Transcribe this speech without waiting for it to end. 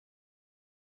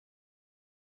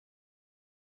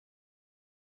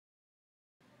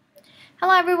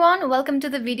Hello everyone, welcome to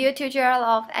the video tutorial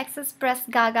of AccessPress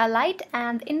Gaga Lite,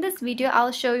 and in this video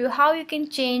I'll show you how you can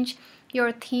change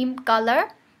your theme color.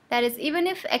 That is, even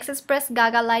if AccessPress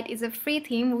Gaga Lite is a free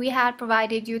theme, we have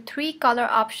provided you 3 color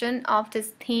options of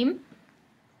this theme.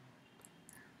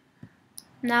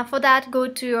 Now for that, go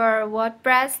to your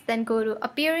WordPress, then go to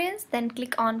Appearance, then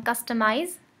click on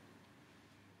Customize.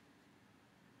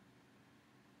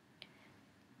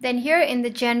 Then here in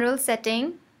the General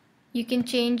setting, you can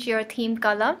change your theme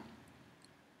color.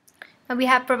 Now we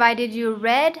have provided you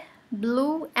red,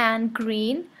 blue and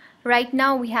green. Right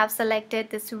now we have selected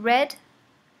this red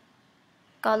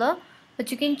color, but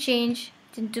you can change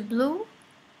it into blue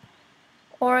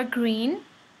or green.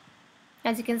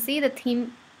 As you can see, the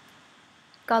theme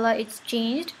color is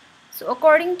changed. So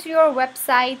according to your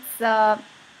website's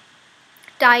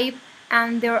type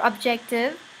and their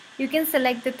objective, you can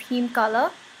select the theme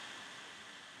color.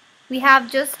 We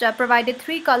have just provided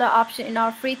 3 color options in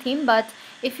our free theme, but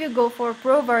if you go for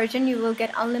pro version, you will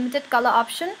get unlimited color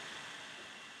option.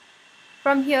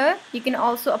 From here, you can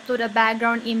also upload a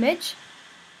background image.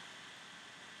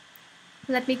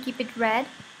 Let me keep it red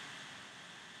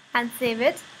and save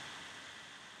it.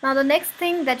 Now the next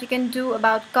thing that you can do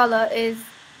about color is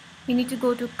you need to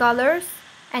go to colors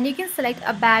and you can select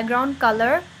a background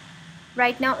color.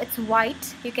 Right now it's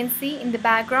white, you can see in the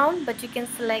background, but you can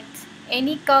select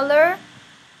any color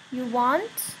you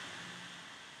want,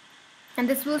 and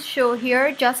this will show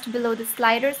here just below the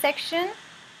slider section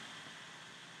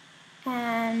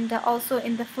and also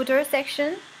in the footer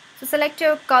section. So select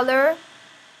your color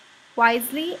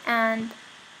wisely and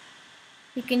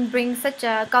you can bring such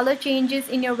color changes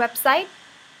in your website.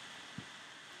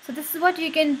 So this is what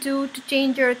you can do to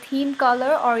change your theme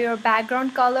color or your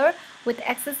background color with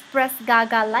AccessPress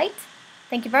Gaga Lite.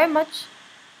 Thank you very much.